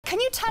can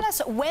you tell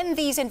us when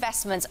these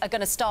investments are going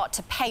to start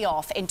to pay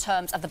off in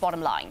terms of the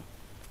bottom line?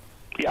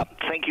 Yeah,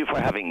 thank you for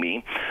having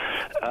me.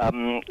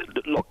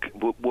 Look,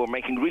 we're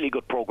making really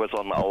good progress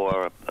on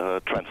our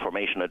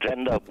transformation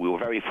agenda. We were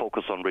very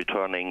focused on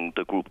returning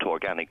the group to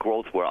organic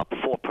growth. We're up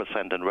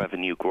 4% in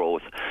revenue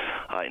growth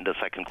in the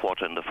second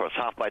quarter and the first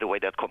half. By the way,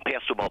 that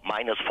compares to about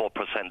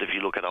 -4% if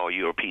you look at our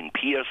European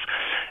peers.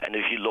 And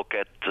if you look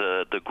at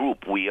the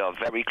group, we are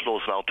very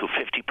close now to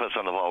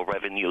 50% of our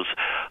revenues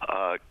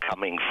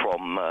coming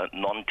from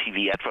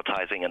non-TV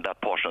advertising, and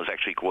that portion is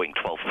actually growing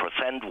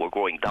 12%. We're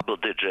growing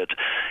double-digit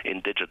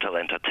in digital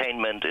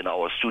entertainment, in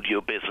our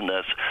studio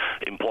business,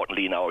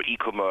 importantly in our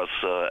e-commerce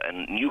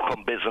and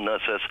newcom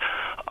businesses,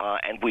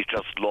 and we've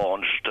just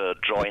launched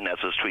Join as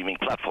a streaming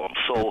platform.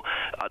 So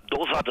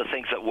those are the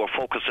things that we're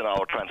focused on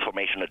our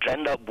transformation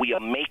agenda. We are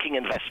making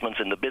investments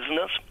in the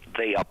business.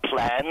 They are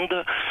planned,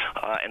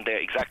 and they're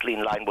exactly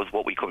in line with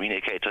what we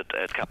communicated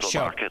at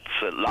Capital Markets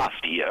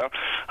last year,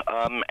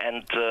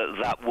 and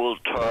that will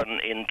turn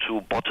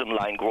into bottom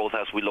line growth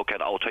as we look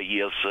at outer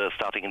years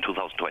starting in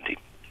 2020.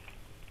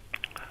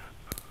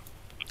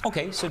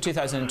 Okay, so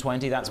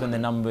 2020, that's when the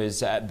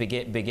numbers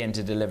begin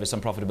to deliver some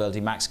profitability.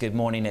 Max, good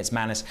morning, it's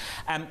Manus.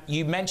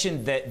 You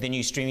mentioned the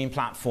new streaming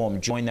platform,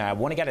 Join there. I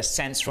want to get a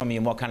sense from you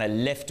on what kind of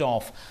lift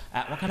off,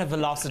 what kind of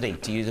velocity,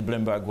 to use a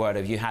Bloomberg word,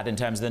 have you had in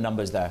terms of the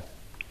numbers there?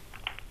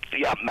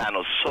 Yeah,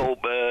 Manus. So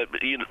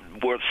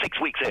we're 6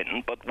 weeks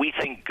in, but we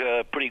think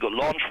pretty good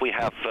launch. We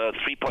have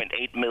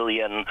 3.8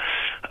 million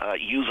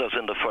users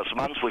in the first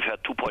month. We've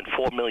had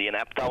 2.4 million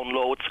app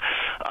downloads.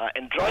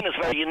 And Join is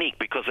very unique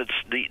because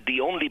it's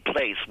the only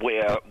place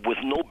where, with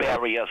no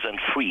barriers and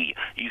free,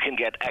 you can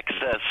get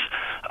access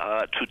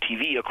to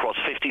TV across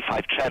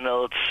 55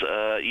 channels,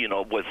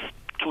 with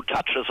 2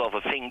 touches of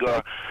a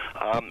finger,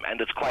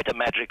 and it's quite a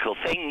magical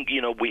thing.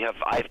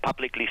 I've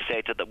publicly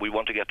stated that we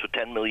want to get to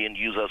 10 million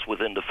users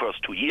within the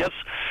first 2 years,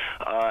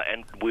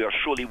 and we are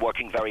surely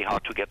working very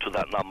hard to get to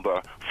that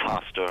number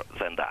faster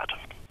than that.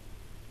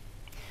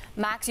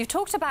 Max, you've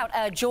talked about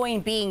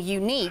Join being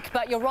unique,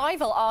 but your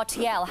rival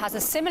RTL has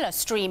a similar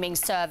streaming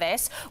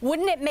service.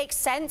 Wouldn't it make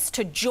sense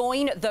to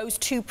join those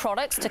 2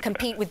 products to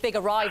compete with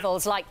bigger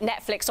rivals like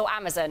Netflix or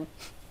Amazon?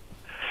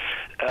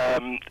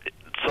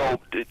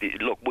 So,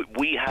 look,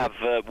 we have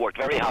worked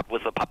very hard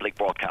with the public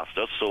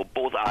broadcasters, so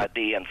both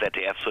ARD and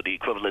ZDF, so the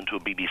equivalent to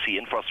BBC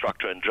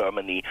infrastructure in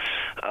Germany,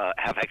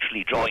 have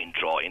actually joined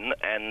Join,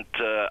 and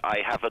I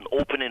have an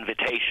open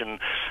invitation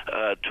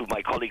to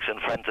my colleagues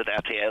and friends at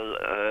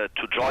RTL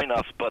to join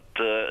us, but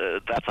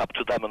that's up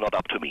to them and not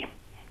up to me.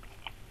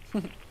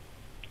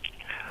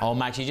 Oh,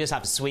 Max, you just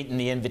have to sweeten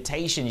the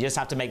invitation. You just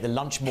have to make the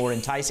lunch more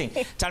enticing.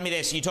 Tell me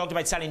this, you talked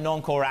about selling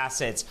non-core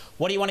assets.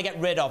 What do you want to get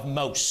rid of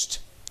most?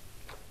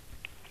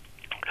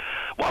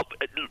 Well,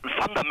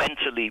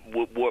 fundamentally,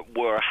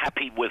 we're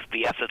happy with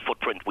the asset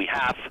footprint we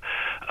have,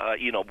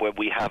 where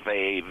we have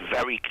a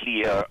very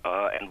clear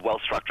and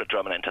well-structured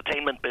German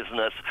entertainment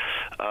business,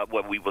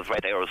 where we, with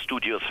Red Arrow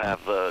Studios,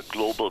 have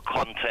global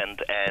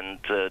content and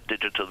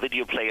digital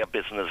video player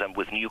business, and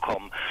with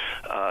Newcom,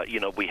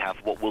 we have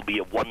what will be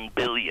a 1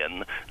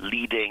 billion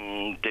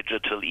leading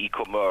digital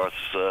e-commerce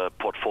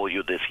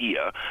portfolio this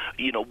year.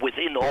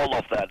 Within all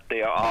of that,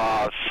 there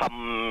are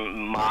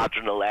some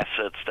marginal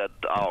assets that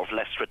are of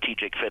less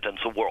strategic fit, and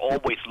so we're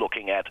always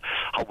looking at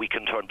how we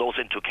can turn those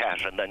into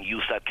cash and then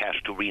use that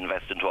cash to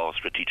reinvest into our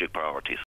strategic priorities.